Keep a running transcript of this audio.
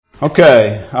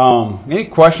Okay. Any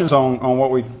questions on what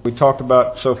we talked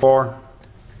about so far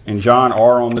in John,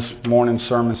 or on this morning's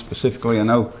sermon specifically? I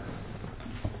know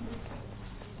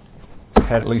I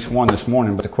had at least one this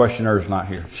morning, but the questioner is not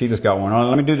here. Sheila's got one.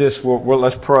 Let me do this.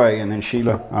 Let's pray, and then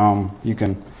Sheila, you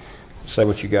can say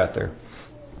what you got there.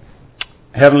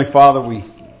 Heavenly Father, we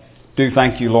do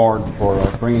thank you, Lord,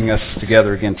 for bringing us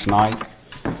together again tonight.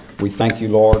 We thank you,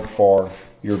 Lord, for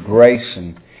your grace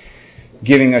and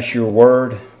giving us your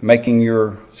word, making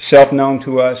yourself known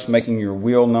to us, making your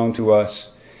will known to us.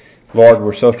 Lord,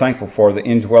 we're so thankful for the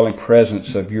indwelling presence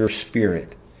of your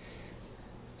Spirit,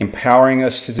 empowering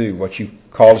us to do what you've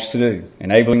called us to do,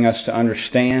 enabling us to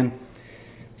understand,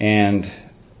 and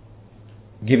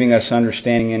giving us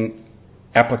understanding and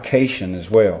application as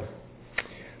well.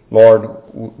 Lord,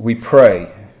 we pray,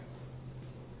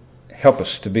 help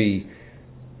us to be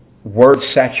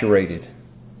word-saturated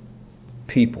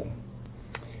people,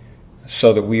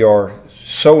 so that we are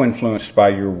so influenced by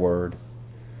your word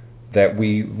that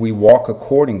we walk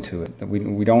according to it. That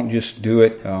we don't just do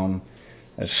it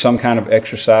as some kind of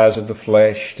exercise of the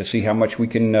flesh to see how much we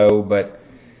can know, but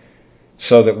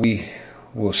so that we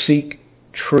will seek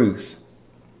truth,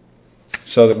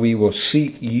 so that we will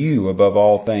seek you above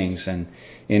all things, and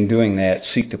in doing that,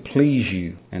 seek to please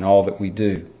you in all that we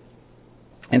do.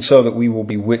 And so that we will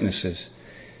be witnesses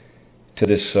to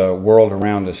this world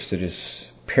around us that is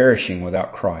perishing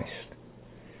without Christ.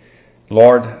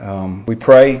 Lord, we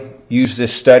pray, use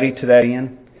this study to that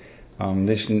end.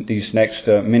 These next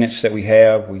minutes that we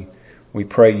have, we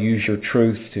pray, use your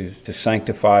truth to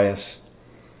sanctify us,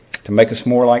 to make us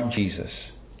more like Jesus.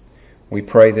 We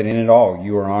pray that in it all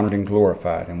you are honored and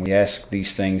glorified, and we ask these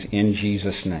things in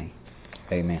Jesus' name.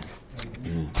 Amen.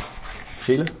 Amen.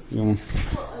 Sheila? You want?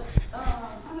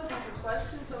 I'm looking for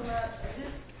questions on that.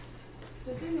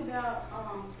 The thing about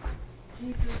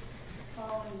Jesus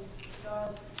calling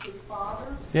God his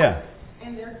Father. Yeah.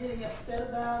 And they're getting upset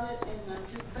about it, and I'm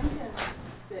just thinking that,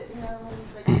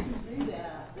 they couldn't do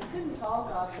that. They couldn't call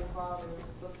God their Father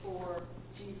before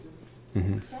Jesus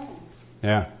came.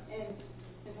 Yeah. And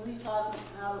when he taught them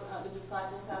the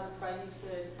disciples how to pray, he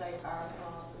said, say, Our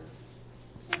Father.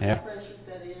 And how precious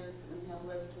that is, and how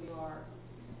blessed we are.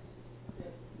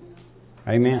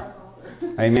 That, Amen.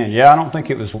 Amen. Yeah, I don't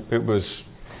think it was.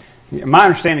 My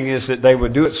understanding is that they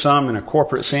would do it some in a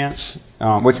corporate sense,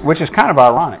 which is kind of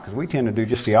ironic because we tend to do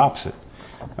just the opposite.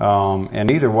 And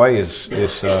either way is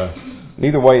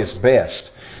best.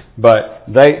 But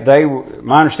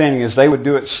my understanding is they would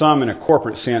do it some in a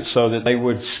corporate sense, so that they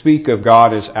would speak of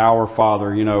God as our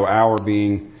Father. Our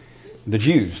being the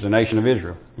Jews, the nation of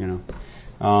Israel.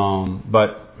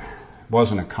 But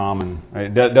wasn't a common.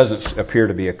 It doesn't appear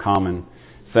to be a common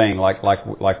thing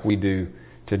like we do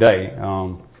today.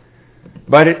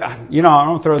 But I'm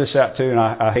going to throw this out too, and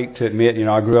I hate to admit,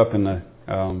 I grew up in the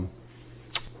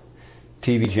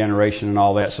TV generation and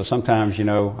all that. So sometimes,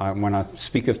 when I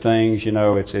speak of things,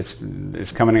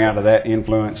 it's coming out of that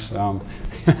influence,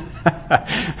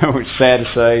 which is sad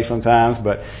to say sometimes.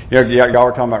 But y'all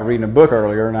were talking about reading a book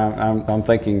earlier, and I'm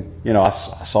thinking,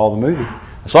 I saw the movie.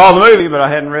 I saw the movie, but I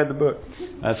hadn't read the book.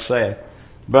 That's sad.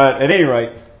 But at any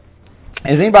rate,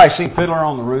 has anybody seen Fiddler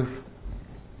on the Roof?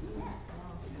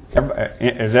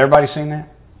 Has everybody seen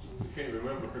that?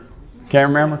 Can't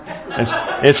remember.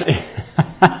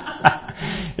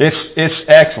 It's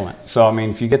excellent. So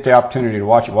if you get the opportunity to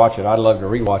watch it. I'd love to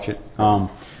rewatch it.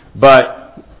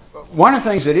 But one of the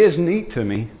things that is neat to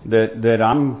me that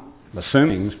I'm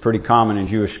assuming is pretty common in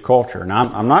Jewish culture, and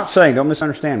I'm not saying, don't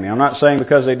misunderstand me. I'm not saying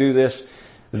because they do this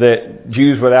that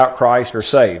Jews without Christ are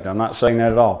saved. I'm not saying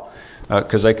that at all.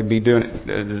 Because they could be doing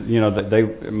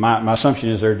it, my assumption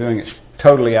is they're doing it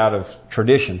totally out of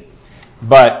tradition.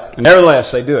 But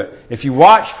nevertheless, they do it. If you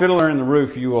watch Fiddler in the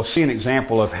Roof, you will see an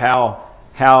example of how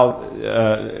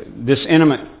this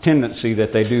intimate tendency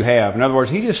that they do have. In other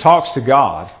words, he just talks to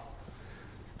God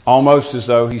almost as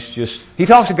though he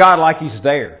talks to God like he's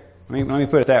there. Let me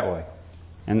put it that way.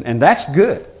 And that's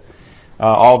good.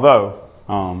 Although,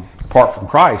 apart from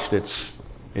Christ,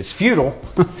 it's futile,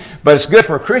 but it's good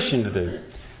for a Christian to do.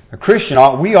 A Christian,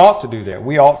 we ought to do that.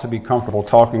 We ought to be comfortable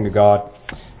talking to God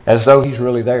as though he's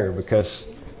really there, because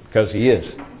he is.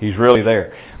 He's really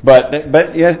there.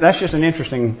 But yeah, that's just an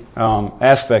interesting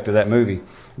aspect of that movie.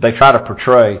 They try to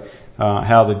portray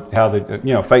how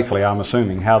the faithfully, I'm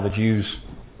assuming, how the Jews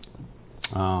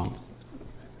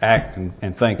act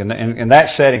and think. And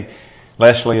that setting,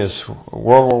 Leslie, is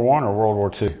World War I or World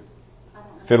War II?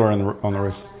 Fiddler on the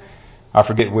Roof. I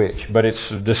forget which, but it's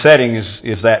the setting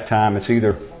is that time. It's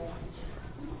either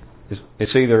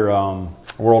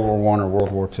World War I or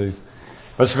World War II.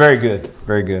 That's very good,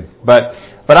 very good. But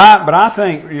I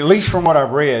think, at least from what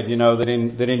I've read, that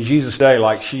in Jesus' day,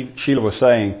 like Sheila was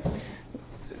saying,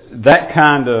 that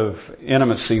kind of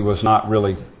intimacy was not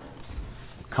really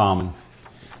common.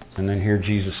 And then here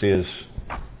Jesus is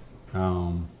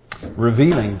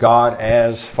revealing God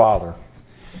as Father,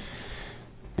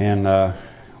 and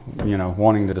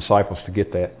wanting the disciples to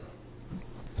get that.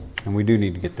 And we do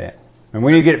need to get that. And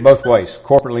we need to get it both ways,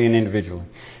 corporately and individually.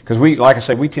 Because we, like I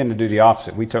said, we tend to do the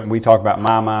opposite. We talk about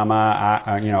my,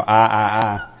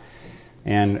 I.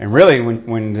 And really,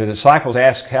 when the disciples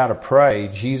asked how to pray,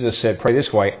 Jesus said, pray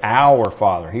this way, our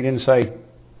Father. He didn't say,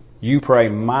 you pray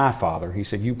my Father. He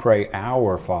said, you pray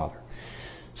our Father.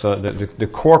 So the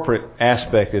corporate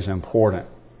aspect is important.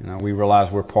 We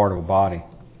realize we're part of a body.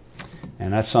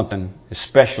 And that's something,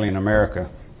 especially in America,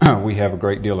 we have a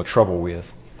great deal of trouble with.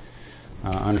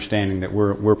 Understanding that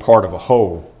we're part of a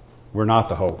whole. We're not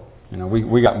the whole.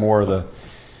 We got more of the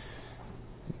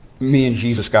me and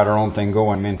Jesus got our own thing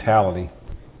going mentality.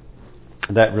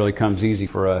 That really comes easy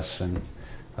for us, and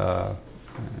I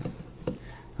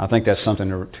think that's something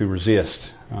to resist.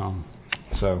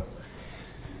 So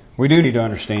we do need to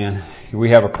understand we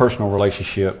have a personal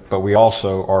relationship, but we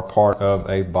also are part of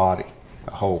a body,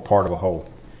 a whole, part of a whole.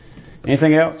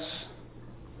 Anything else?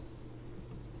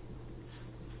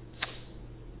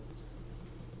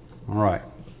 All right,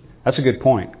 that's a good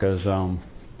point because,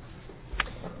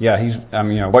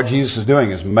 what Jesus is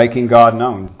doing is making God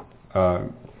known.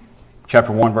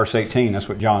 Chapter 1, verse 18. That's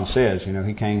what John says.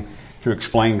 He came to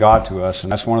explain God to us,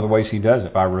 and that's one of the ways he does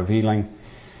it, by revealing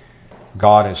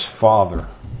God as Father,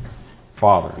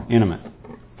 intimate.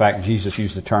 In fact, Jesus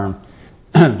used the term,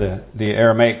 the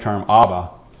Aramaic term Abba,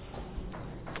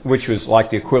 which was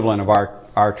like the equivalent of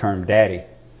our term Daddy,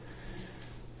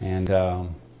 and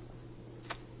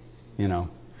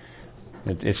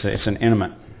it's an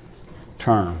intimate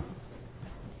term.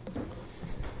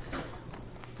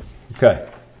 Okay.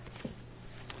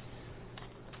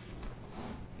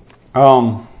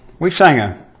 We sang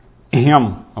a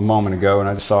hymn a moment ago, and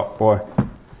I just thought, boy,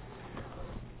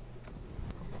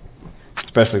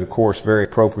 especially the chorus, very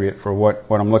appropriate for what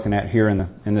I'm looking at here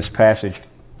in this passage.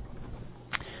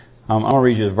 I'm going to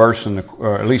read you a verse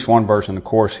at least one verse in the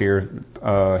chorus here,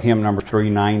 hymn number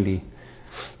 390.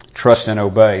 Trust and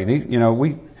obey.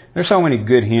 There's so many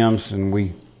good hymns, and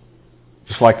we,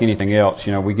 just like anything else,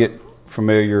 we get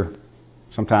familiar.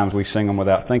 Sometimes we sing them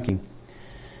without thinking.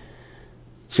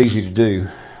 It's easy to do.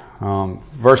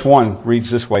 Verse 1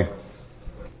 reads this way.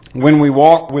 When we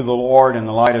walk with the Lord in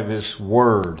the light of His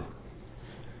Word,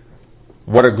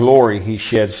 what a glory He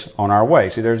sheds on our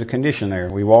way. See, there's a condition there.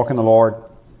 We walk in the Lord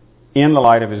in the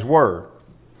light of His Word.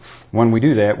 When we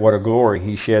do that, what a glory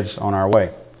He sheds on our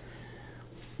way.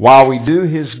 While we do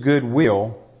His good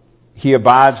will, He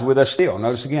abides with us still.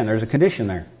 Notice again, there's a condition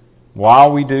there.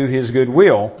 While we do His good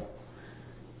will,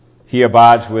 He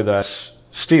abides with us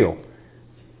still.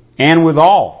 And with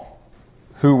all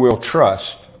who will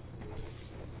trust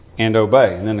and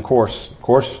obey. And then of course,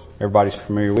 everybody's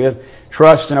familiar with,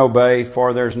 trust and obey,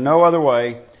 for there's no other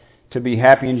way to be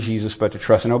happy in Jesus but to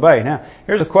trust and obey. Now,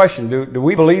 here's a question. Do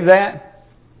we believe that?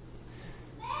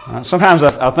 Sometimes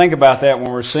I think about that when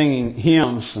we're singing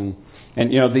hymns and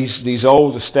these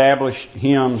old established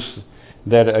hymns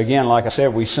that, again, like I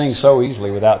said, we sing so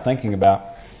easily without thinking about.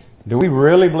 Do we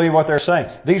really believe what they're saying?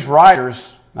 These writers,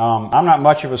 I'm not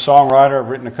much of a songwriter. I've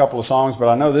written a couple of songs, but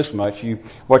I know this much.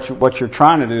 What you're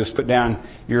trying to do is put down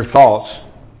your thoughts,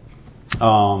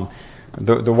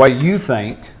 the way you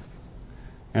think,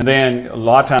 and then a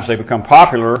lot of times they become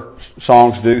popular.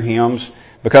 Songs do, hymns,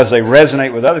 because they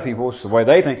resonate with other people. It's the way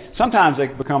they think. Sometimes they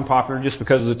become popular just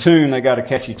because of the tune. They got a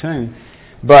catchy tune.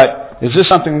 But is this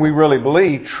something we really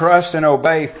believe? Trust and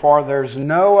obey, for there's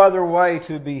no other way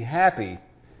to be happy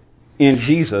in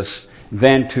Jesus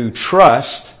than to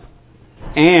trust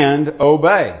and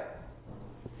obey.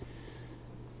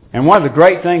 And one of the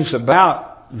great things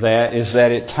about that is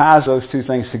that it ties those two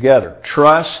things together.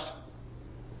 Trust,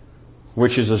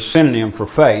 which is a synonym for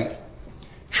faith,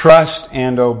 trust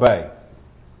and obey.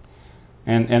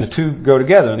 And the two go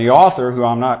together. And the author, who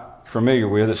I'm not familiar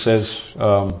with, it says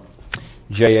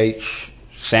J.H.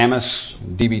 Sammis,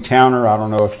 D.B. Towner. I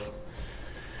don't know if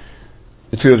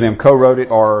the two of them co-wrote it,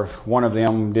 or one of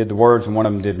them did the words and one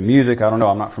of them did the music. I don't know.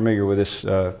 I'm not familiar with this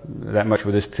that much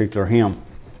with this particular hymn.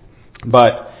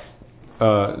 But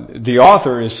the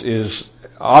author is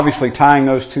obviously tying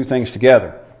those two things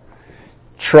together.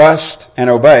 Trust and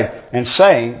obey. And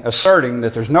asserting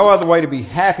that there's no other way to be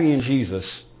happy in Jesus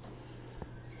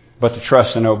but to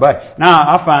trust and obey. Now,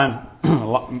 I find,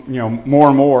 more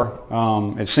and more,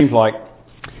 it seems like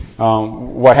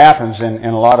what happens in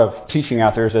a lot of teaching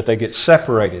out there is that they get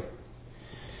separated.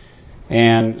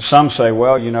 And some say,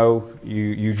 well,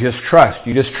 you just trust.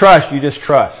 You just trust. You just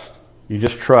trust. You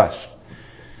just trust.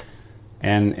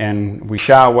 And we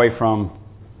shy away from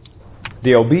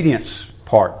the obedience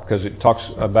part because it talks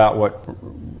about what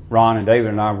Ronnie and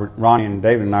David and I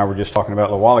were just talking about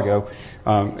a little while ago.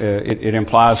 It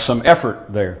implies some effort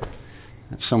there,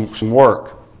 some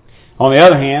work. On the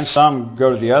other hand, some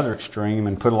go to the other extreme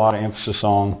and put a lot of emphasis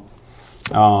on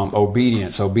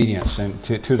obedience,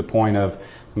 and to the point of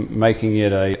making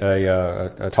it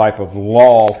a type of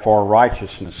law for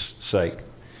righteousness' sake.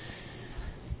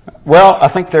 Well,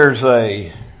 I think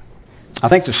the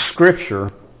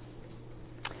Scripture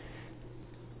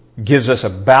gives us a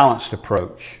balanced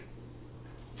approach,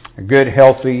 a good,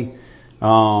 healthy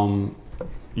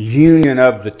union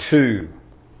of the two.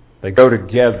 They go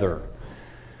together.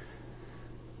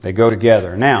 They go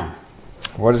together. Now,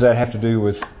 what does that have to do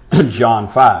with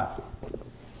John 5?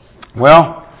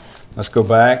 Well, let's go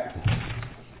back.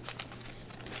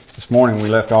 This morning we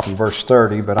left off in verse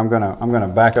 30, but I'm gonna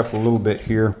back up a little bit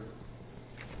here.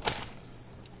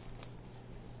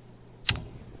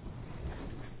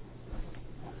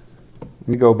 Let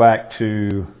me go back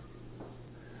to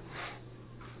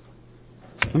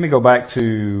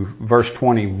verse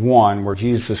 21, where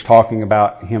Jesus is talking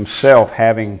about himself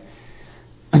having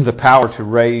the power to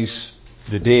raise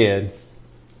the dead.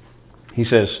 He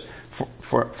says,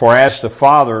 for as the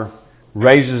Father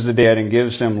raises the dead and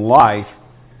gives them life,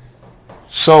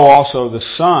 so also the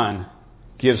Son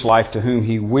gives life to whom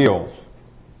He wills.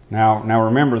 Now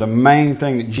remember, the main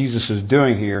thing that Jesus is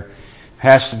doing here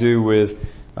has to do with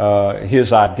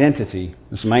His identity.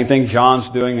 It's the main thing John's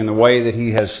doing in the way that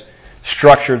he has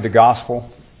structured the gospel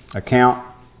account,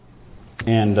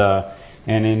 and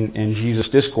in Jesus'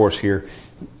 discourse here.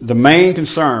 The main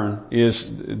concern is,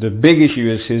 the big issue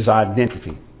is His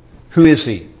identity. Who is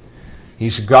He?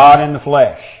 He's God in the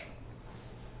flesh.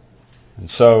 And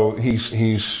so He's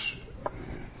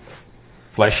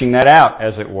fleshing that out,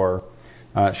 as it were,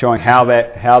 showing how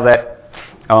that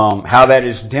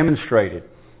is demonstrated.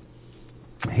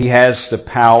 He has the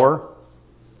power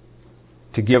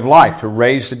to give life, to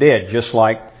raise the dead, just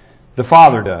like the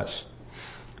Father does.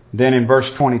 Then in verse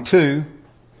 22,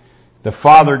 the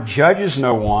Father judges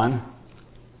no one,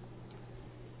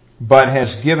 but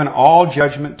has given all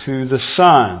judgment to the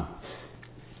Son.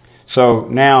 So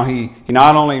now He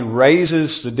not only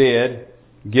raises the dead,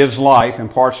 gives life,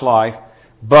 imparts life,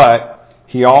 but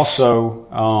He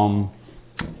also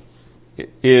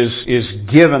is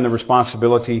given the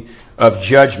responsibility of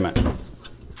judgment.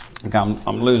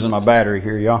 I'm losing my battery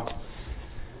here, y'all.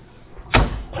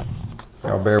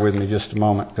 Y'all bear with me just a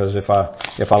moment, because if I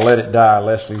let it die,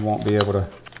 Leslie won't be able to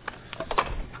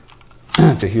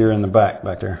hear in the back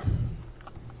there.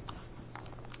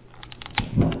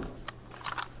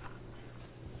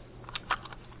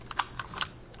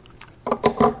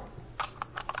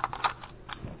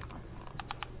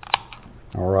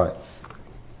 All right.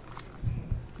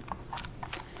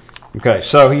 Okay,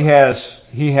 so he has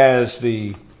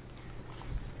the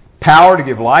power to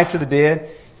give life to the dead.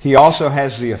 He also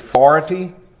has the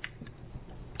authority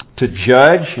to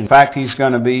judge. In fact, he's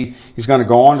going to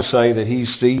go on to say that he's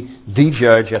the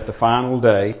judge at the final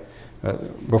day,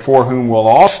 before whom we'll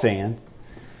all stand.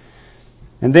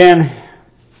 And then,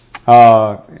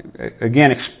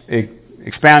 again,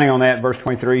 expounding on that, verse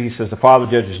 23, he says, the Father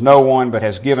judges no one, but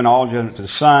has given all judgment to the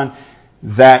Son,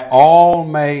 that all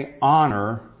may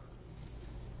honor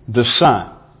the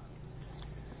Son.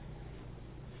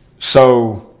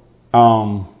 So,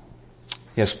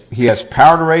 he has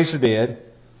power to raise the dead.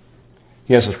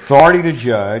 He has authority to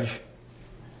judge.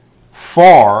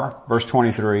 For, verse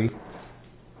 23,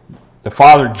 the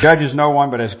Father judges no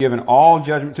one, but has given all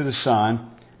judgment to the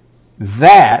Son,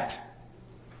 that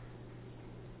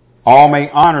all may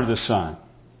honor the Son,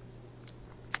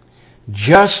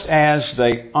 just as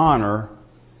they honor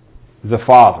the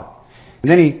Father. And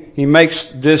then he makes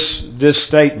this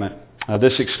statement,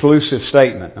 this exclusive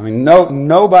statement. I mean,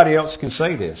 nobody else can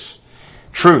say this.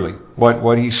 Truly,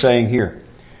 what he's saying here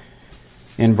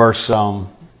in verse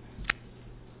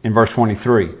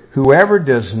 23. Whoever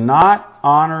does not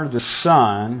honor the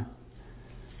Son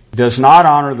does not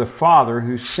honor the Father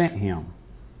who sent Him.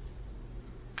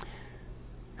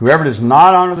 Whoever does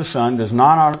not honor the Son does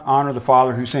not honor the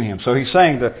Father who sent Him. So he's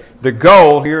saying that the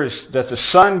goal here is that the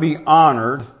Son be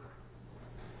honored.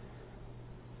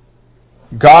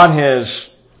 God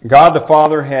the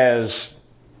Father has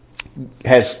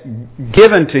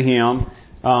given to Him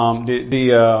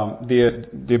the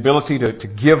ability to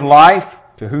give life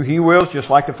to who He wills, just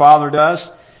like the Father does,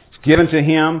 It's given to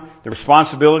him the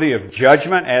responsibility of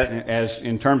judgment as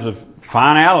in terms of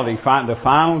finality, the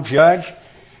final judge.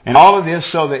 And all of this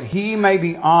so that he may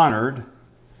be honored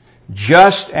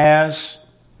just as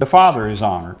the Father is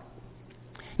honored.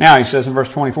 Now he says in verse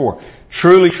 24,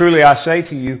 "Truly, truly I say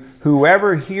to you,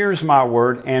 whoever hears my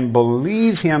word and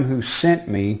believes him who sent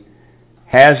me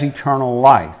has eternal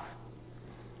life.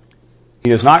 He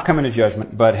does not come into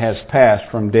judgment, but has passed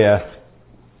from death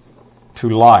to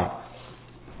life."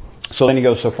 So then he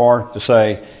goes so far to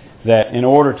say that in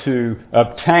order to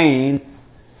obtain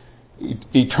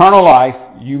eternal life,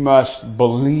 you must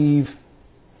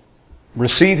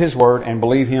receive his word and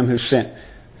believe him who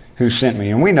sent me.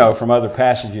 And we know from other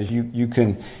passages, you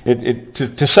can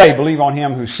to say believe on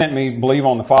him who sent me, believe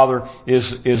on the Father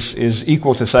is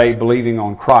equal to say believing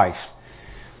on Christ,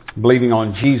 believing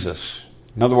on Jesus.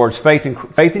 In other words, faith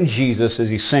in Jesus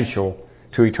is essential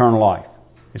to eternal life.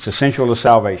 It's essential to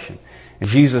salvation. And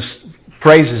Jesus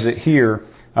phrases it here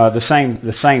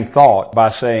the same thought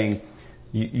by saying,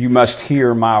 "You must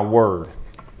hear my word."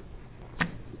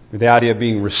 The idea of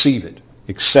being receive it,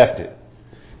 accept it,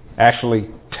 actually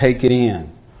take it in.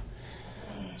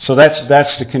 So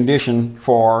that's the condition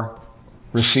for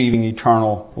receiving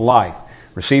eternal life.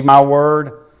 Receive my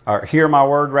word, or hear my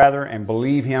word rather, and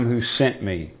believe him who sent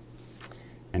me.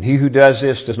 And he who does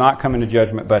this does not come into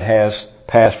judgment, but has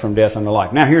passed from death unto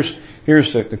life. Now here's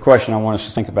the question I want us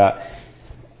to think about.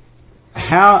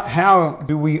 How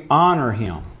do we honor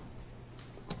him?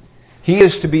 He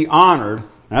is to be honored.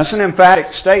 That's an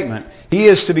emphatic statement. He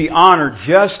is to be honored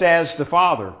just as the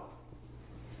Father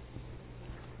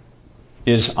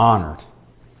is honored.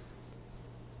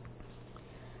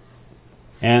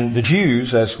 And the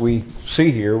Jews, as we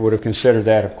see here, would have considered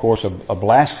that, of course, a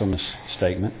blasphemous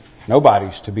statement.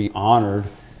 Nobody's to be honored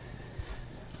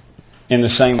in the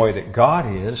same way that God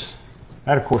is.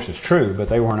 That, of course, is true, but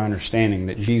they weren't understanding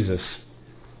that Jesus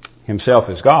himself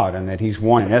is God and that he's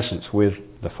one in essence with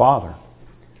the Father.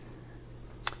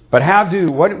 But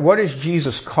what is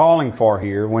Jesus calling for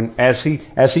here when as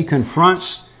he confronts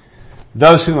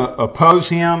those who oppose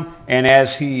him and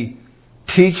as he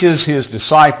teaches his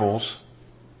disciples,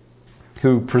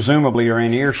 who presumably are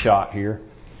in earshot here,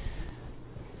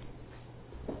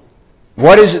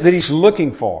 what is it that he's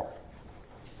looking for?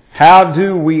 How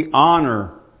do we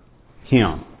honor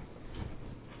him?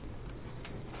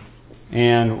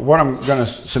 And what I'm going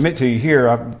to submit to you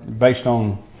here, based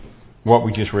on what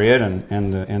we just read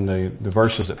and the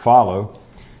verses that follow,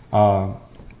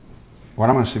 what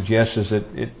I'm going to suggest is that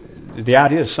the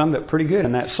idea is summed up pretty good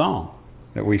in that song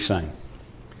that we sang.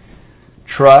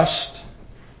 Trust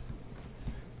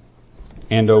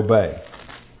and obey.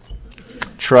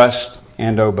 Trust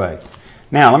and obey.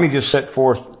 Now, let me just set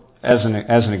forth as an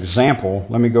example.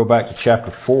 Let me go back to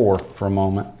chapter 4 for a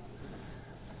moment.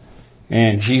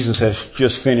 And Jesus has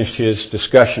just finished his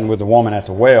discussion with the woman at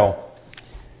the well.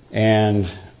 And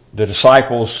the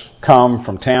disciples come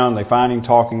from town. They find him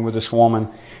talking with this woman.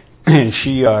 And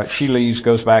she leaves,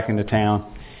 goes back into town.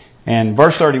 And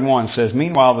verse 31 says,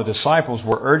 "Meanwhile the disciples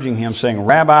were urging him, saying,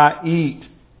 'Rabbi, eat.'"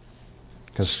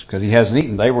 Because he hasn't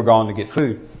eaten. They were gone to get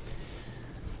food.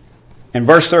 In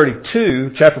verse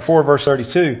 32, chapter 4, verse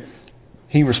 32,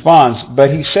 he responds,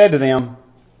 "But he said to them,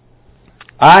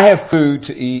 'I have food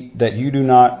to eat that you do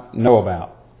not know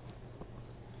about.'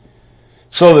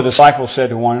 So the disciples said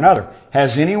to one another,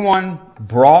 'Has anyone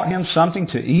brought him something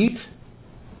to eat?'"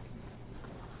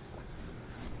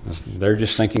 They're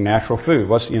just thinking natural food.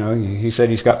 He said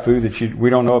he's got food that we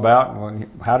don't know about. Well,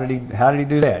 how did he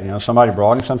do that? Somebody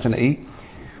brought him something to eat.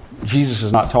 Jesus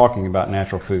is not talking about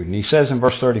natural food. And he says in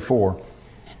verse 34,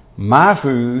 "My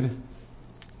food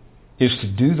is to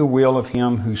do the will of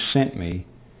him who sent me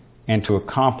and to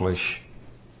accomplish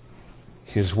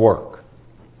his work."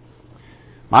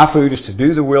 My food is to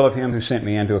do the will of him who sent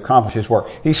me and to accomplish his work.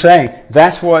 He's saying,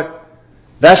 that's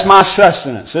my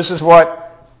sustenance. This is what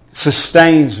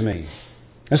sustains me.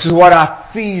 This is what I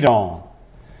feed on.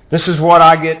 This is what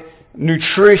I get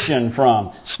nutrition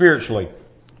from spiritually.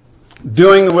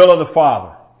 Doing the will of the Father.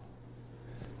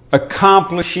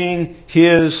 Accomplishing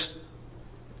his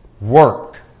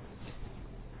work.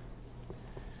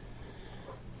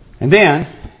 And then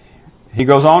he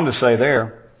goes on to say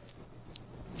there,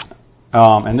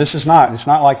 and it's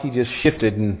not like he just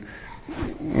shifted and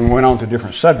went on to a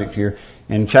different subject here.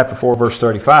 In chapter 4, verse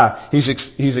 35,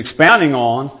 he's expounding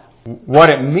on what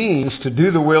it means to do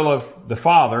the will of the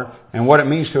Father and what it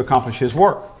means to accomplish his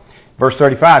work. Verse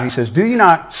 35, he says, "Do you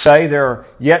not say there are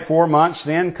yet 4 months,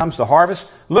 then comes the harvest?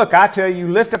 Look, I tell you,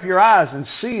 lift up your eyes and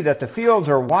see that the fields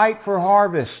are white for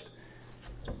harvest.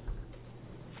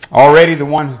 Already the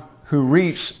one who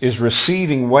reaps is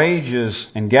receiving wages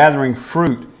and gathering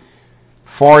fruit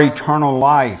for eternal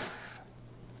life,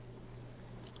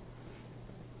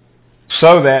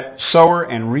 so that sower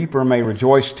and reaper may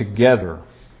rejoice together.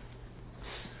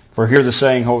 For here the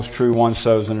saying holds true, one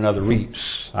sows and another reaps.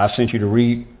 I sent you to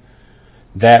reap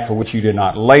that for which you did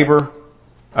not labor.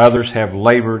 Others have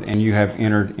labored, and you have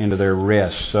entered into their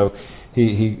rest. So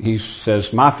he says,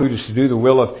 my food is to do the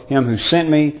will of Him who sent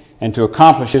me and to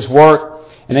accomplish His work.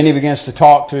 And then he begins to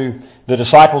talk to the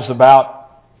disciples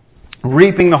about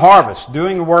reaping the harvest,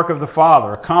 doing the work of the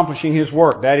Father, accomplishing His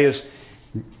work. That is,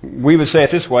 we would say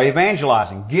it this way,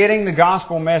 evangelizing, getting the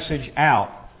gospel message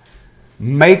out,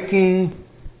 making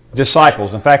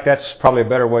disciples. In fact, that's probably a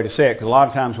better way to say it, because a lot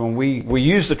of times when we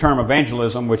use the term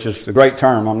evangelism, which is a great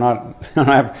term, I'm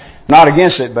not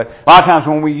against it, but a lot of times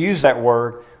when we use that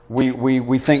word,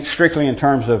 we think strictly in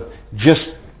terms of just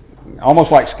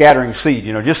almost like scattering seed,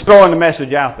 just throwing the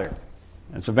message out there.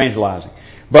 That's evangelizing.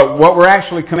 But what we're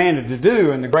actually commanded to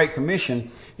do in the Great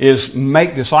Commission is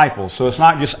make disciples. So it's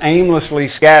not just aimlessly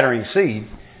scattering seed,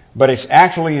 but it's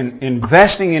actually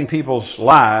investing in people's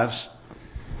lives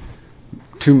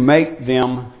to make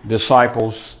them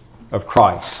disciples of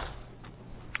Christ.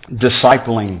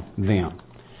 Discipling them.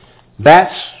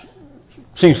 That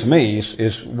seems to me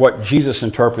is what Jesus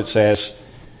interprets as,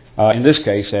 in this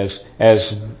case, as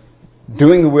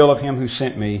doing the will of Him who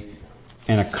sent me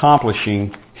and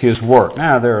accomplishing His work.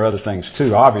 Now, there are other things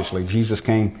too. Obviously, Jesus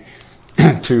came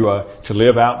to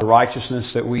live out the righteousness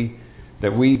that we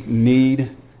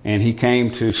need, and He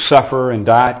came to suffer and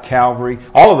die at Calvary.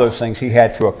 All of those things He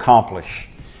had to accomplish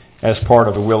as part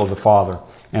of the will of the Father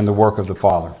and the work of the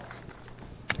Father.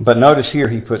 But notice here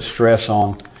He puts stress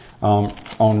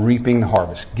on reaping the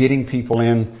harvest, getting people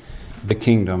in the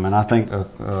kingdom. And I think,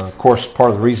 of course,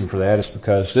 part of the reason for that is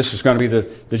because this is going to be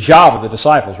the job of the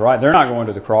disciples, right? They're not going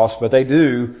to the cross, but they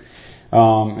do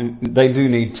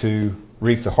need to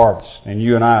reap the harvest. And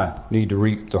you and I need to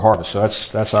reap the harvest. So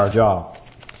that's our job.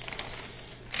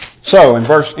 So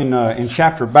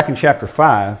back in chapter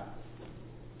 5,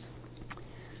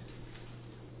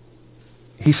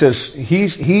 he says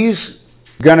he's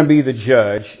going to be the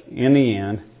judge in the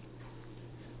end,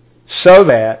 so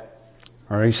that,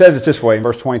 or he says it this way in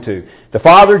verse 22, the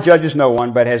Father judges no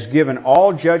one, but has given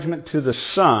all judgment to the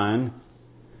Son,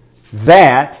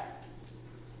 that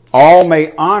all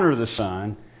may honor the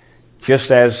Son,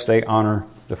 just as they honor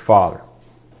the Father.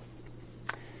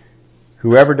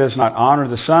 Whoever does not honor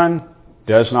the Son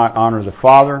does not honor the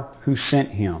Father who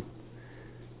sent Him.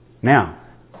 Now,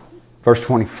 verse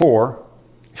 24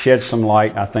 sheds some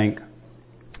light, I think,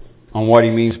 on what he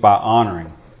means by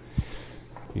honoring.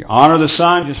 You honor the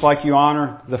Son just like you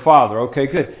honor the Father. Okay,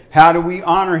 good. How do we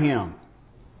honor Him?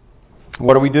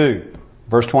 What do?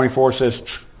 Verse 24 says,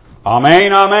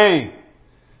 Amen, Amen.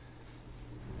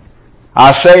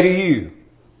 I say to you,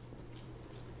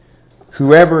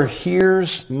 whoever hears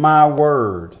my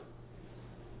word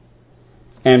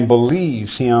and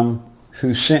believes Him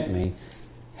who sent me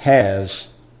has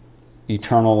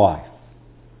eternal life.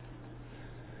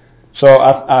 So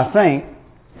I think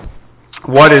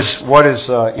what is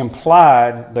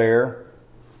implied there,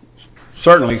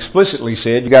 certainly explicitly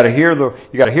said, you got to hear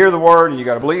the word, and you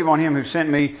got to believe on Him who sent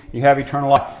me. You have eternal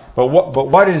life. But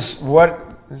what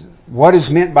is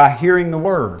meant by hearing the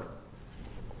word?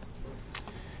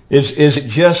 Is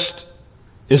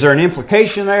there an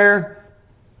implication there,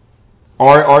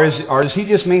 or does He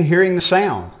just mean hearing the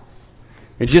sound?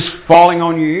 It's just falling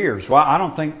on your ears. Well, I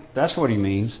don't think that's what He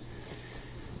means.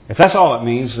 If that's all it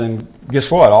means, then guess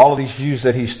what? All of these Jews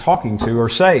that He's talking to are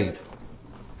saved.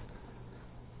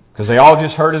 Because they all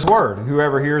just heard His word. And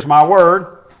whoever hears my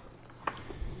word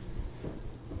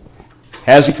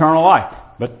has eternal life.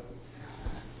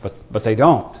 But they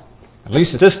don't. At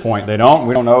least at this point they don't.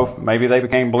 We don't know. Maybe they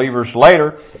became believers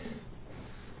later.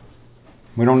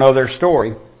 We don't know their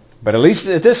story. But at least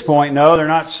at this point, no, they're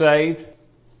not saved.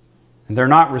 And they're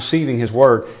not receiving His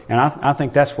word. And I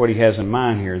think that's what He has in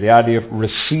mind here, the idea of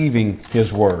receiving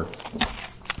His word.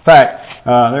 In fact,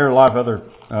 there are a lot of other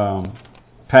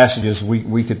passages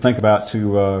we could think about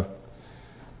to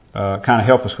kind of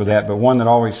help us with that. But one that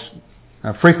always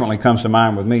frequently comes to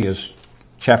mind with me is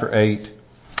chapter 8,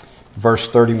 verse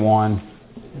 31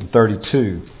 and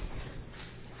 32.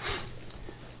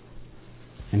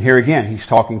 And here again, He's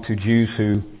talking to Jews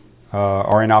who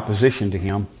are in opposition to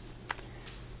Him.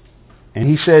 And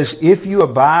He says, if you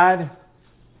abide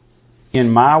in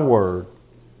my word,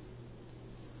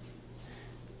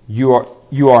 you are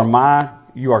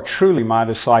truly my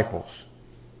disciples,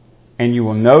 and you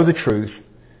will know the truth,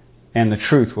 and the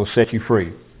truth will set you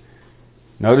free.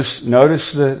 Notice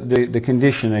the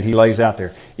condition that he lays out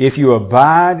there. If you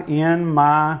abide in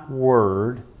my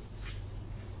word,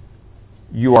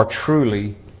 you are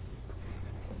truly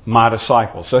my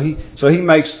disciple. So he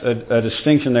makes a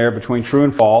distinction there between true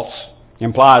and false,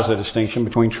 implies a distinction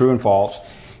between true and false.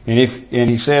 And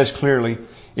he says clearly,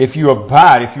 if you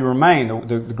abide, if you remain,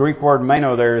 the Greek word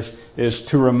meno there is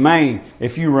to remain.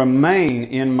 If you remain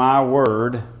in my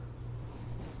word,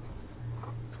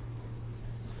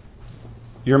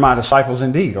 you're my disciples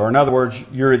indeed. Or in other words,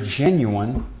 you're a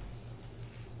genuine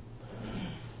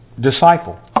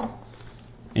disciple.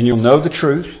 And you'll know the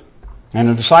truth. And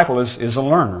a disciple is a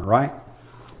learner, right?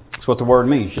 That's what the word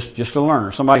means, just a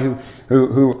learner. Somebody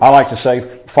who I like to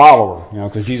say follower,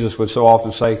 because Jesus would so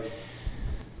often say,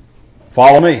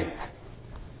 follow me.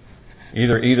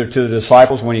 Either to the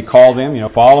disciples when he called them,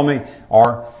 follow me,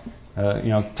 or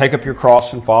take up your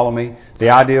cross and follow me. The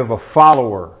idea of a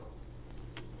follower.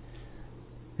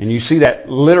 And you see that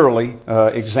literally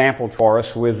exampled for us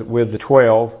with the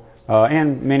 12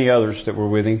 and many others that were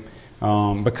with him,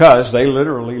 because they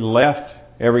literally left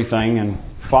everything and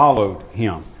followed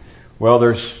him. Well,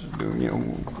 there's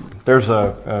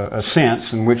a sense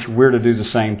in which we're to do the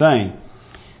same thing.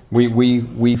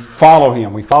 We follow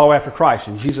him. We follow after Christ.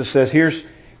 And Jesus says,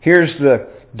 here's the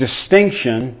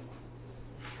distinction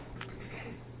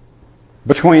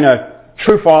between a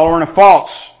true follower and a false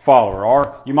follower.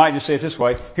 Or you might just say it this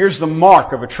way. Here's the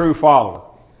mark of a true follower.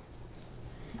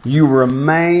 You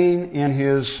remain in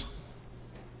his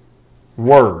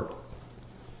word.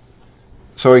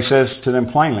 So he says to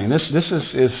them plainly, and this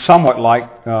is somewhat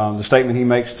like the statement he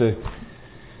makes to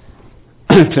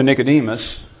Nicodemus.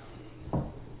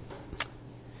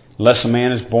 Unless a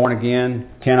man is born again,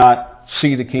 cannot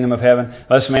see the kingdom of heaven.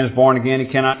 Unless a man is born again, he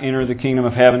cannot enter the kingdom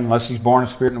of heaven unless he's born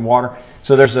of spirit and water.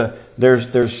 So there's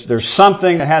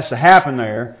something that has to happen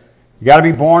there. You got to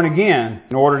be born again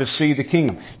in order to see the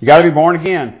kingdom. You got to be born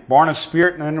again, born of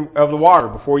spirit and of the water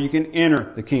before you can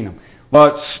enter the kingdom.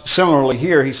 But similarly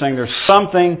here, he's saying there's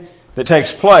something that takes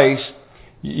place.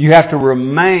 You have to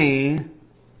remain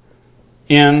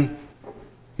in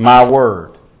my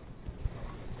word.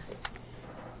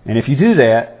 And if you do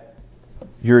that,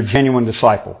 you're a genuine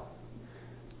disciple.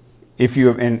 If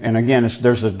you and again,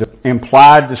 there's an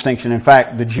implied distinction. In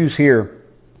fact, the Jews here,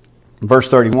 verse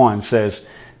 31 says,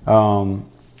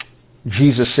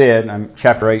 Jesus said,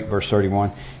 chapter 8, verse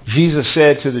 31, Jesus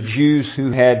said to the Jews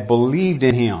who had believed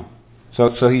in him.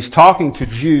 So he's talking to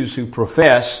Jews who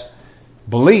profess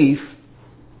belief.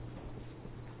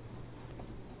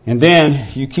 And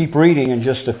then you keep reading, and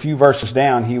just a few verses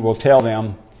down, he will tell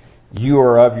them, you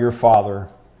are of your father,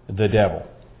 the devil.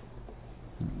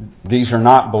 These are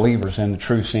not believers in the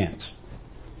true sense.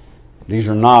 These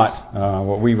are not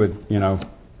what we would,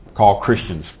 call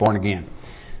Christians, born again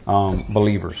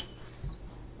believers.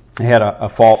 They had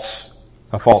a false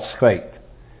faith,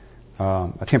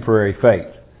 a temporary faith.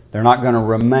 They're not going to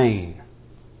remain.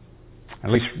 At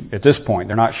least at this point,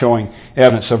 they're not showing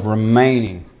evidence of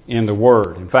remaining in the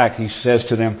Word. In fact, he says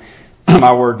to them,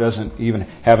 my Word doesn't even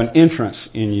have an entrance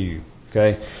in you.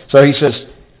 Okay? So he says,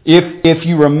 if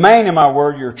you remain in my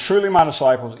Word, you're truly my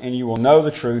disciples, and you will know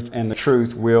the truth, and the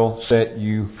truth will set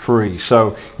you free.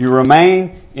 So you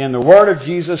remain in the Word of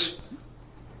Jesus,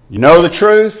 you know the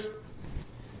truth,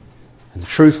 and the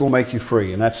truth will make you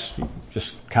free. And that's just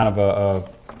kind of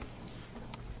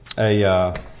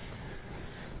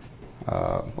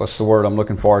what's the word I'm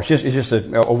looking for? It's just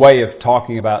a way of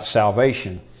talking about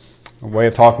salvation, a way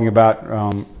of talking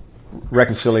about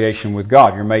reconciliation with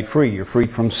God. You're made free. You're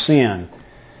freed from sin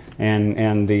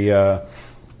and the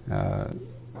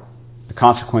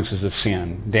consequences of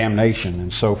sin, damnation,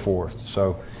 and so forth.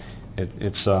 So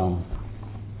it's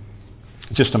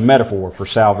just a metaphor for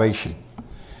salvation.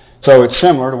 So it's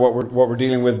similar to what we're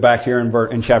dealing with back here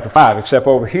in chapter 5, except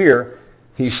over here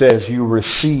he says you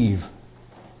receive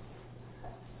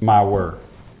my word.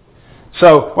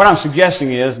 So what I'm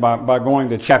suggesting is, by going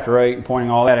to chapter 8 and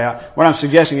pointing all that out, what I'm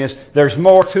suggesting is there's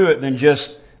more to it than just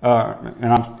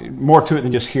more to it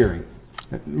than just hearing,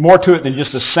 more to it than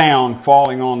just a sound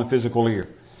falling on the physical ear.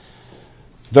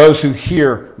 Those who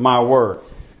hear my word,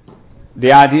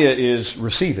 the idea is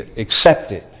receive it,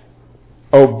 accept it,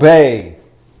 obey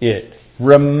it,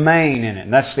 remain in it.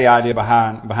 And that's the idea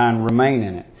behind remain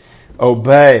in it.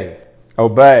 Obey.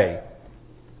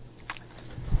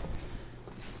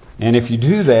 And if you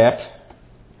do that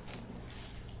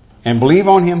and believe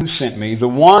on him who sent me, the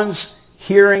ones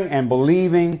hearing and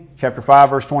believing, chapter 5,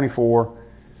 verse 24,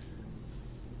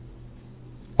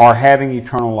 are having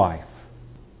eternal life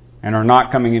and are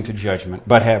not coming into judgment,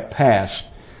 but have passed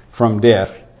from death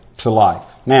to life.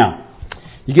 Now,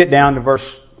 You get down to verse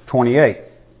 28,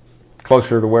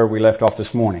 closer to where we left off this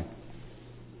morning.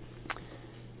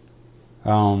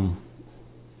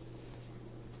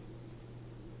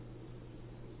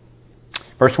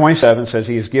 Verse 27 says,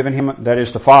 He has given him, that is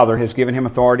the Father, has given him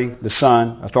authority, the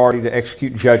Son, authority to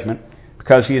execute judgment,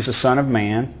 because He is the Son of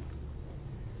Man.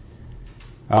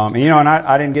 And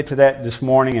I didn't get to that this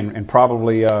morning, and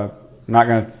probably not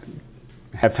going to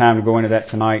have time to go into that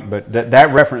tonight, but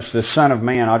that reference to the Son of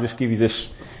Man, I'll just give you this,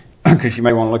 because you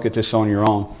may want to look at this on your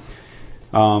own.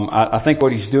 I think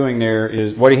what He's doing there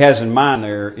is, what He has in mind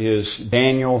there is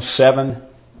Daniel 7,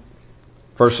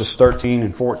 verses 13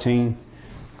 and 14.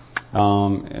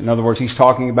 In other words, He's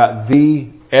talking about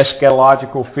the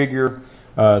eschatological figure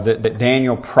that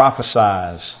Daniel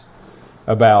prophesies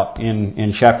about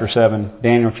in chapter 7,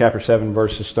 Daniel chapter 7,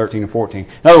 verses 13 and 14.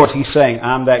 In other words, He's saying,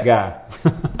 I'm that guy.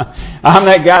 I'm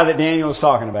that guy that Daniel is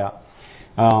talking about.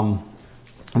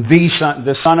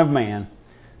 The Son of Man.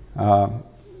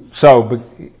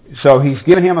 So He's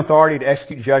given Him authority to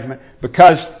execute judgment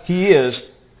because He is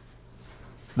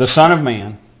the Son of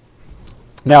Man.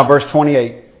 Now, verse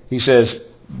 28, He says,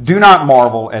 Do not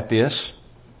marvel at this,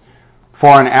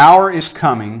 for an hour is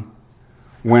coming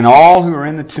when all who are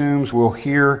in the tombs will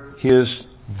hear His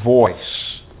voice.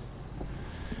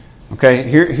 Okay,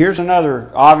 here's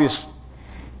another obvious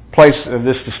place of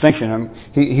this distinction.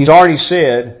 He's already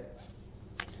said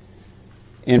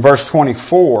in verse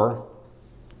 24,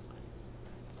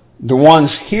 the ones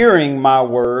hearing my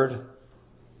word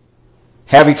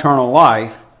have eternal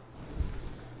life.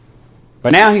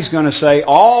 But now He's going to say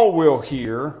all will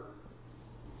hear,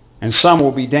 and some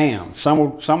will be damned. Some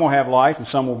will have life, and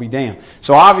some will be damned.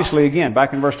 So obviously, again,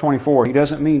 back in verse 24, He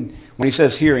doesn't mean, when He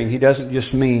says hearing, He doesn't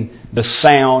just mean the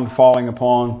sound falling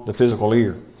upon the physical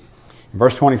ear. In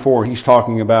verse 24, He's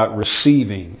talking about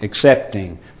receiving,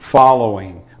 accepting,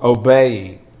 following,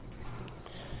 obeying.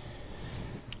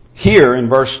 Here in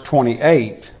verse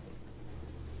 28,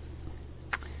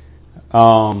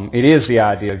 it is the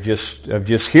idea of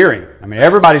just hearing. I mean,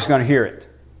 everybody's going to hear it.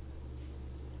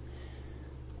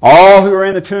 All who are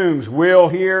in the tombs will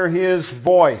hear His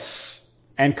voice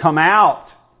and come out.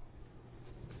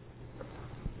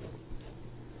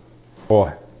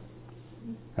 Boy,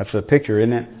 that's a picture,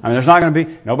 isn't it? I mean, there's not going to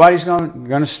be, nobody's going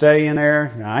to stay in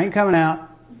there. I ain't coming out.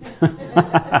 They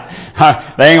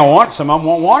ain't going to want, some of them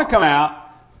won't want to come out,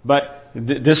 but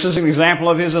this is an example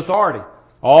of His authority.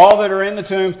 All that are in the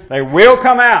tombs, they will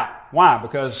come out. Why?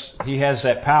 Because He has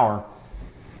that power.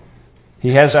 He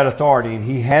has that authority, and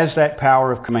He has that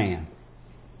power of command.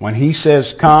 When He says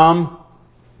come,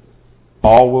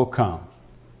 all will come.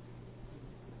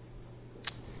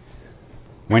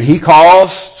 When He calls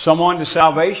someone to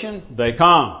salvation, they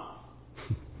come.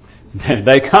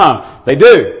 They come. They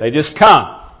do. They just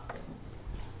come.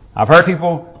 I've heard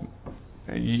people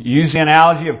use the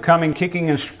analogy of coming kicking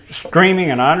and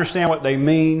screaming, and I understand what they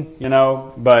mean,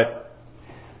 but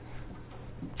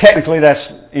technically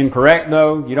that's incorrect,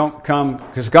 though. You don't come,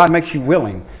 because God makes you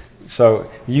willing. So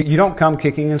you don't come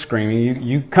kicking and screaming.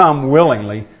 You come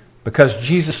willingly because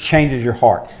Jesus changes your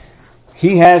heart.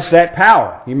 He has that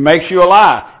power. He makes you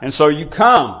alive. And so you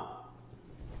come.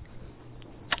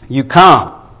 You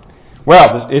come.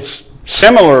 Well, it's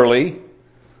similarly,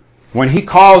 when He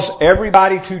calls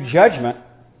everybody to judgment,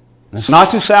 it's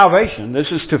not to salvation. This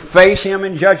is to face Him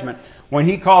in judgment. When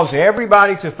He calls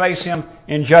everybody to face Him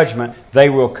in judgment, they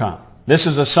will come. This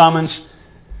is a summons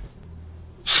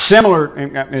similar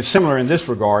in this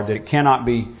regard, that it cannot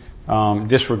be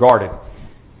disregarded.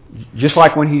 Just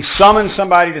like when He summons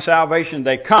somebody to salvation,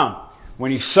 they come.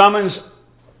 When He summons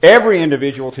every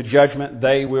individual to judgment,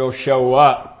 they will show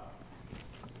up.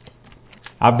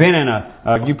 I've been in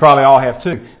you probably all have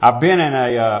too. I've been in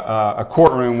a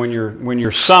courtroom when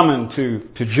you're summoned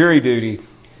to jury duty,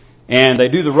 and they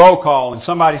do the roll call, and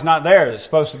somebody's not there that's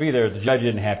supposed to be there. The judge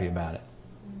isn't happy about it,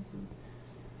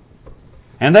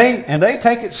 and they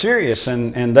take it serious,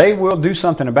 and they will do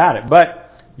something about it.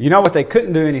 But you know what they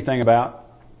couldn't do anything about?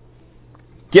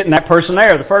 Getting that person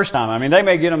there the first time. I mean, they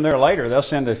may get them there later. They'll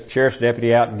send a sheriff's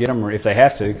deputy out and get them, if they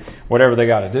have to, whatever they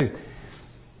got to do.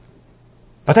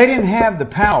 But they didn't have the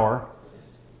power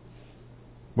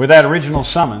with that original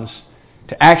summons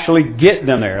to actually get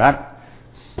them there. That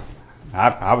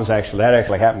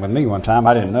actually happened with me one time.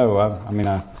 I didn't know. And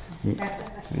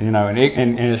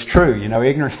it's true.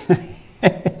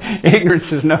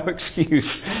 Ignorance is no excuse,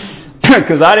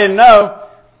 because I didn't know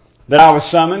that I was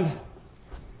summoned,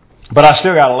 but I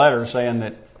still got a letter saying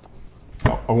that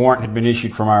a warrant had been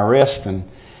issued for my arrest, and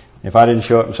if I didn't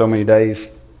show up in so many days,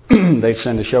 they'd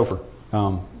send a chauffeur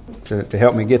to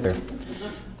help me get there.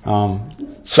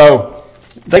 So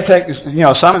they take,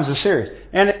 summons is serious.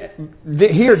 And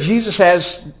here Jesus has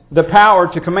the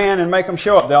power to command and make them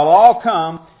show up. They'll all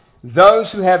come, those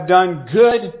who have done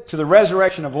good to the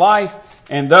resurrection of life,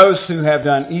 and those who have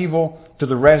done evil to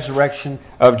the resurrection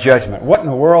of judgment. What in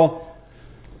the world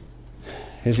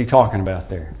is he talking about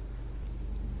there?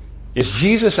 Is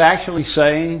Jesus actually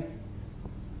saying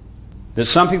that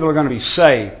some people are going to be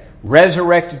saved,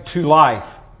 resurrected to life,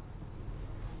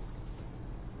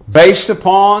 based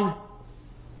upon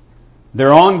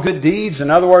their own good deeds? In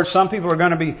other words, some people are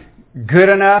going to be good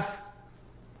enough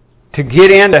to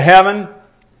get into heaven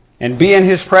and be in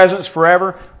His presence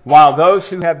forever, while those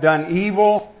who have done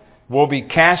evil will be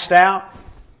cast out?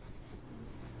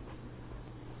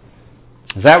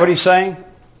 Is that what he's saying?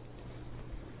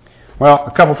 Well,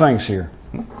 a couple things here.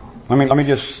 Let me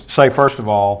just say, first of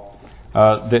all,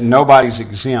 that nobody's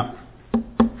exempt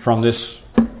from this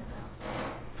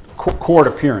court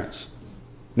appearance.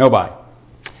 Nobody.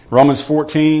 Romans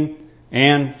 14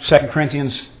 and 2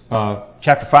 Corinthians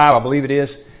chapter 5, I believe it is,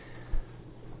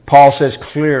 Paul says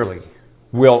clearly,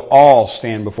 we'll all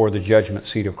stand before the judgment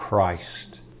seat of Christ.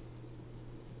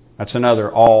 That's another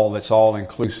all that's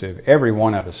all-inclusive. Every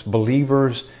one of us,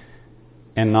 believers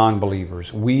and non-believers,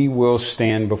 we will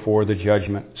stand before the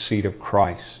judgment seat of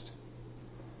Christ.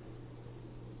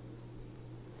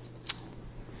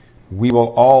 We will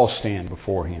all stand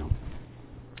before Him.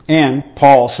 And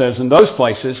Paul says in those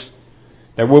places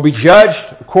that we'll be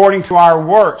judged according to our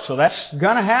works. So that's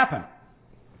going to happen.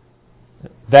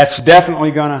 That's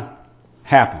definitely going to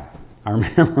happen. I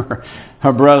remember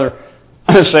a brother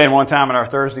saying one time at our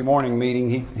Thursday morning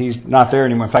meeting, he's not there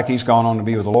anymore. In fact, he's gone on to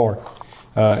be with the Lord.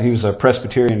 He was a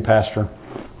Presbyterian pastor.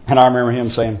 And I remember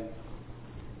him saying,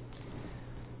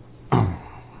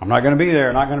 I'm not going to be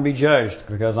there, not going to be judged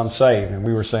because I'm saved. And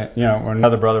we were saying,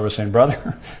 another brother was saying,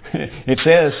 brother, it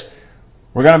says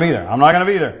we're going to be there. I'm not going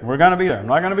to be there. We're going to be there. I'm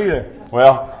not going to be there.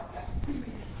 Well,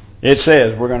 it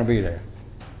says we're going to be there.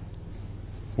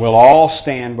 We'll all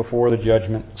stand before the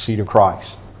judgment seat of Christ.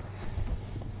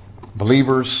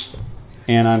 Believers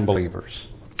and unbelievers.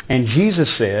 And Jesus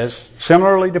says,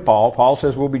 similarly to Paul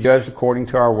says we'll be judged according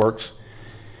to our works.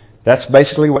 That's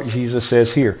basically what Jesus says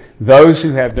here. Those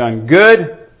who have done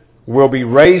good will be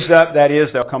raised up, that is,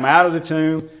 they'll come out of the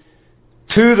tomb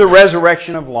to the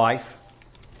resurrection of life,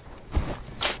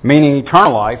 meaning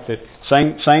eternal life, that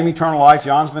same eternal life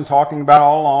John's been talking about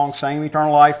all along, same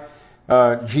eternal life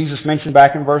Jesus mentioned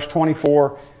back in verse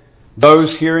 24, those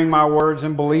hearing my words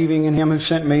and believing in Him who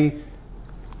sent me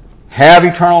have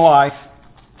eternal life.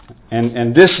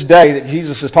 And this day that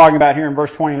Jesus is talking about here in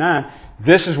verse 29,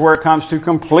 this is where it comes to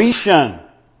completion.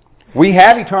 We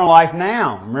have eternal life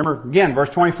now. Remember, again, verse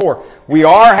 24. We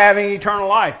are having eternal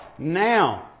life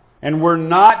now. And we're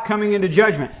not coming into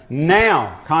judgment.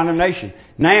 Now. Condemnation.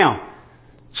 Now.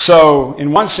 So,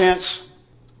 in one sense,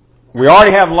 we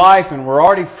already have life and we're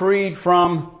already freed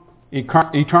from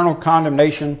eternal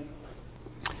condemnation.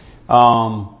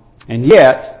 And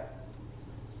yet,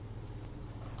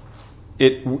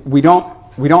 we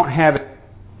don't have it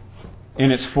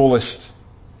in its fullest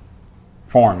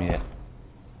form yet.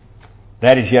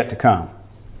 That is yet to come.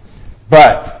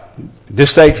 But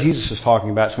this day Jesus is talking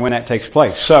about is when that takes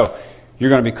place. So, you're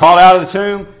going to be called out of the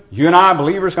tomb. You and I,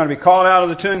 believers, are going to be called out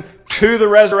of the tomb to the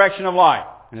resurrection of life.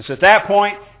 And it's at that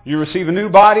point you receive a new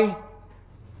body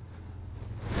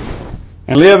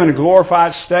and live in a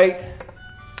glorified state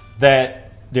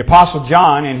that the Apostle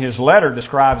John in his letter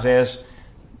describes as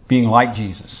being like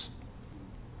Jesus.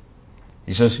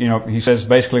 He says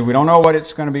basically we don't know what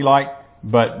it's going to be like,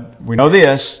 but we know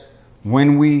this,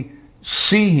 when we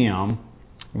see Him,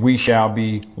 we shall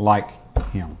be like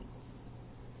Him.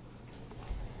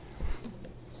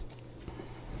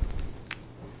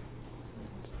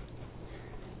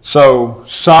 So,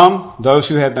 those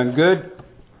who have done good,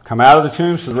 come out of the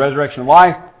tombs to the resurrection of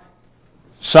life.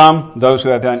 Some, those who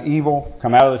have done evil,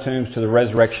 come out of the tombs to the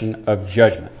resurrection of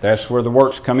judgment. That's where the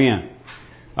works come in.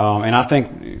 And I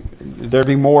think there'd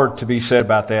be more to be said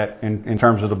about that in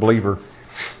terms of the believer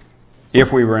if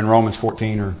we were in Romans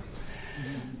 14 or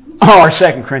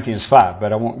 2 Corinthians 5.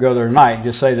 But I won't go there tonight.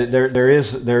 Just say that there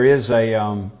is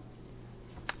a,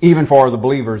 even for the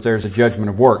believers, there's a judgment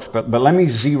of works. But let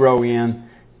me zero in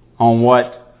on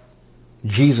what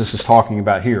Jesus is talking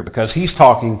about here, because he is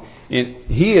talking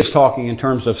in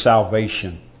terms of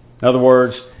salvation. In other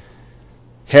words,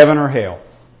 heaven or hell,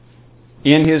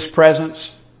 in His presence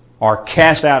or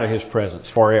cast out of His presence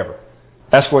forever.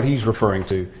 That's what he's referring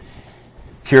to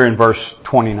here in verse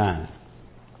 29.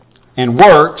 And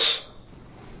works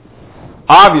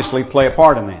obviously play a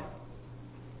part in that.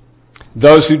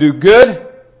 Those who do good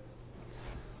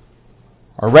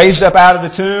are raised up out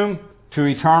of the tomb to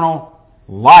eternal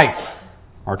life,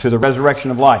 or to the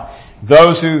resurrection of life.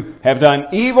 Those who have done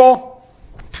evil,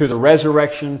 to the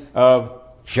resurrection of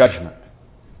judgment.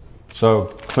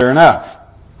 So, clear enough.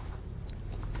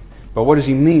 But what does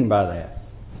he mean by that?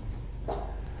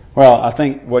 Well, I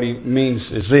think what he means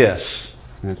is this.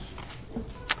 It's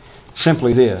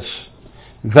simply this.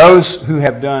 Those who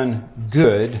have done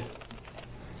good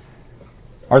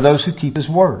are those who keep His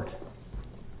Word.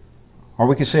 Or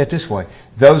we could say it this way.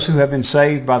 Those who have been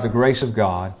saved by the grace of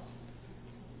God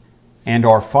and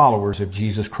are followers of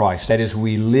Jesus Christ. That is,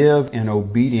 we live in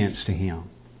obedience to Him.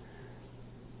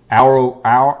 Our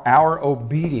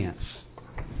obedience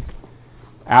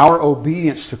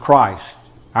to Christ,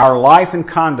 our life and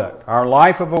conduct, our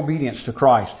life of obedience to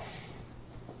Christ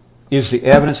is the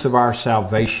evidence of our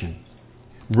salvation.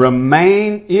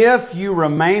 If you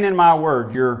remain in my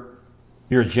word, you're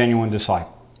a genuine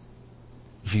disciple,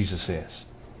 Jesus says.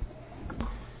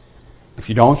 If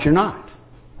you don't, you're not.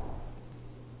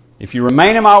 If you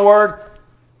remain in my word,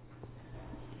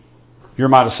 you're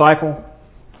my disciple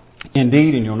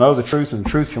indeed, and you'll know the truth, and the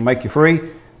truth shall make you free.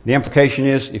 The implication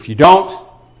is, if you don't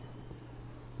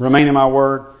remain in my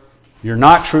word, you're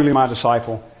not truly my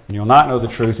disciple, and you'll not know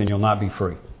the truth, and you'll not be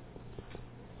free.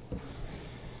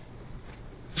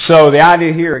 So the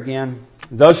idea here again,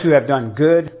 those who have done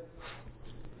good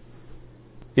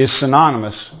is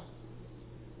synonymous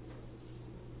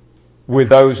with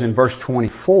those in verse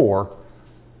 24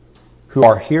 who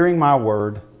are hearing my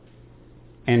word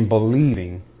and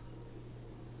believing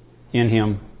in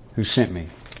Him who sent me.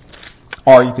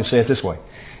 Or you can say it this way.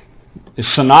 It's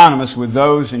synonymous with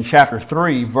those in chapter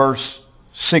 3, verse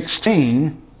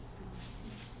 16,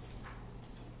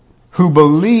 who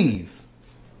believe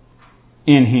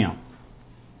in Him,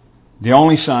 the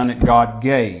only Son that God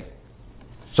gave,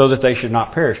 so that they should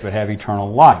not perish but have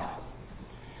eternal life.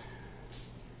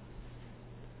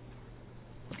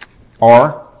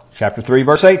 Or, chapter 3,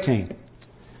 verse 18,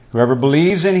 whoever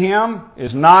believes in Him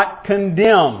is not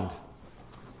condemned,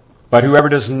 but whoever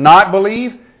does not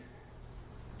believe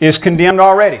is condemned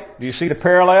already. Do you see the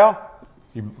parallel?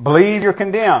 You believe, you're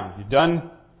condemned.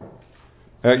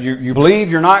 You believe,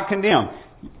 you're not condemned.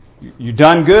 You've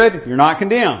done good, you're not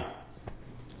condemned.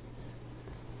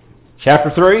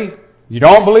 Chapter 3, you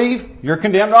don't believe, you're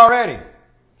condemned already.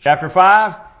 Chapter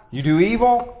 5, you do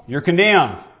evil, you're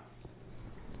condemned.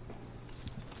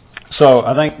 So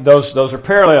I think those are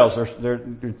parallels.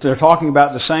 They're talking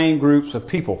about the same groups of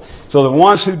people. So the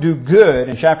ones who do good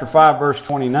in chapter 5, verse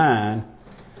 29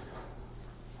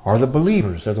 are the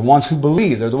believers. They're the ones who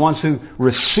believe. They're the ones who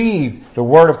receive the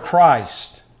word of Christ.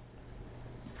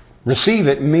 Receive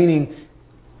it, meaning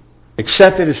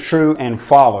accept it as true and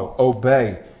follow,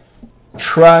 obey.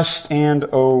 Trust and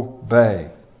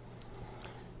obey.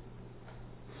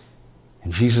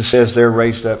 And Jesus says they're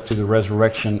raised up to the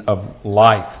resurrection of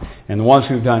life. And the ones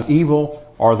who've done evil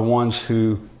are the ones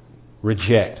who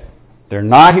reject. They're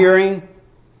not hearing.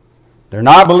 They're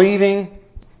not believing.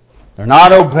 They're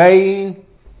not obeying.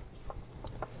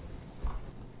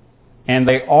 And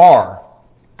they are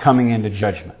coming into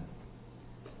judgment.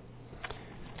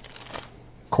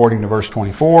 According to verse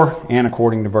 24 and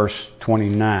according to verse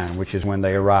 29, which is when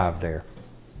they arrived there.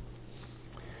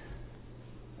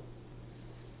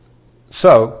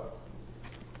 So,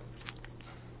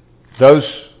 those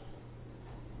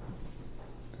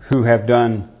who have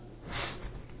done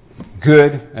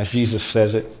good, as Jesus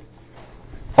says it,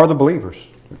 are the believers,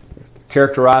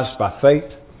 characterized by faith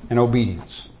and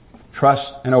obedience, trust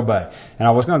and obey. And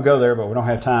I was going to go there, but we don't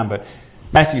have time. But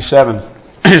Matthew 7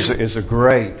 is a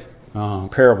great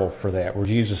parable for that, where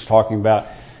Jesus is talking about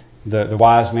the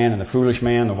wise man and the foolish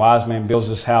man. The wise man builds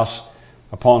his house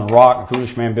upon the rock, the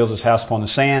foolish man builds his house upon the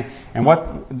sand. And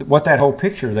what that whole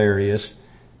picture there is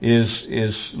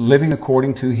living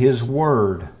according to His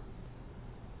Word.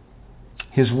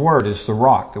 His Word is the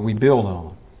rock that we build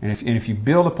on. And if you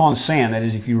build upon sand, that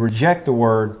is, if you reject the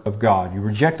Word of God, you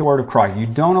reject the Word of Christ, you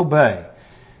don't obey,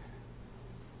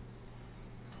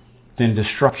 then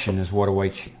destruction is what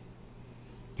awaits you.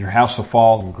 Your house will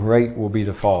fall, and great will be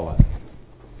the fall of it.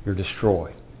 You're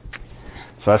destroyed.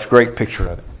 So that's a great picture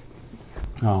of it.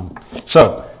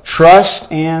 So,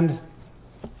 trust and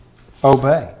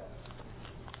obey.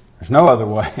 There's no other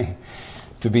way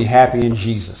to be happy in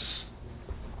Jesus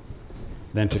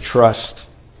than to trust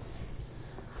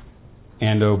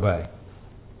and obey.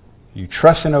 You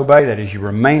trust and obey, that is, you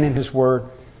remain in His Word.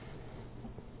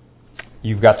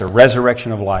 You've got the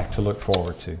resurrection of life to look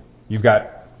forward to. You've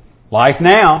got life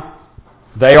now.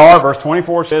 They are, verse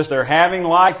 24 says, they're having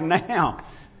life now.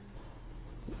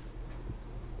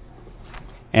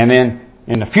 And then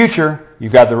in the future,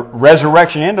 You've got the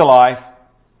resurrection into life.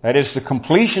 That is the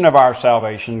completion of our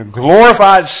salvation, the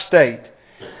glorified state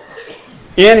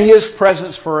in His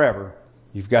presence forever.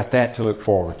 You've got that to look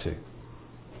forward to.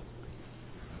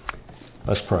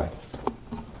 Let's pray.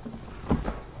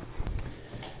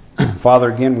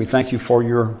 Father, again, we thank You for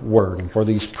Your Word and for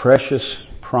these precious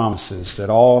promises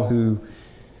that all who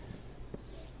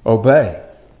obey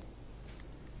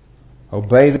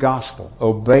the gospel,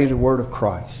 obey the Word of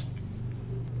Christ,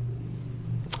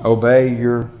 obey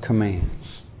Your commands,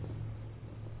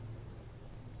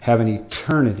 have an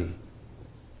eternity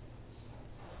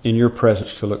in Your presence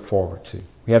to look forward to.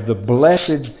 We have the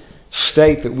blessed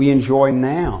state that we enjoy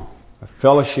now, a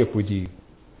fellowship with You,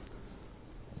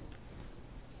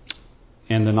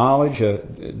 and the knowledge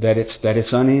that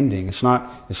it's unending. It's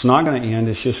not going to end.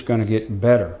 It's just going to get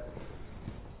better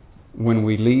when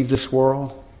we leave this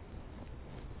world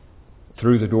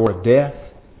through the door of death,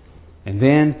 and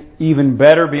then even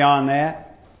better beyond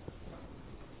that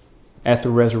at the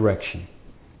resurrection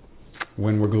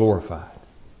when we're glorified.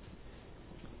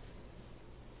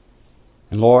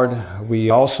 And Lord, we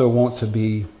also want to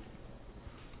be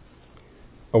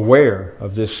aware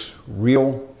of this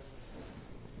real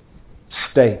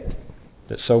state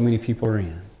that so many people are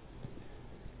in.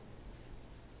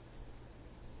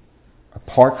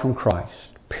 Apart from Christ,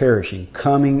 perishing,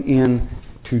 coming in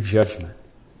to judgment,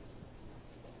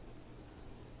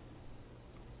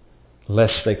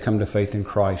 lest they come to faith in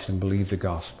Christ and believe the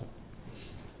gospel.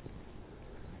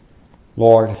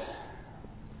 Lord,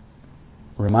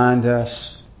 remind us,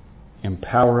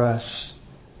 empower us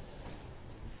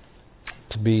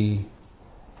to be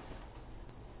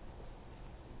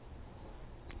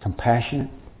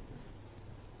compassionate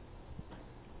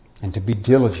and to be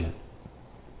diligent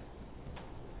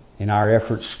in our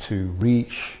efforts to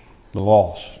reach the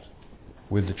lost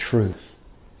with the truth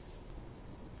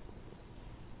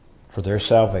for their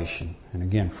salvation and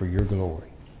again for Your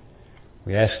glory.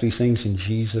 We ask these things in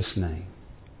Jesus' name.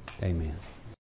 Amen.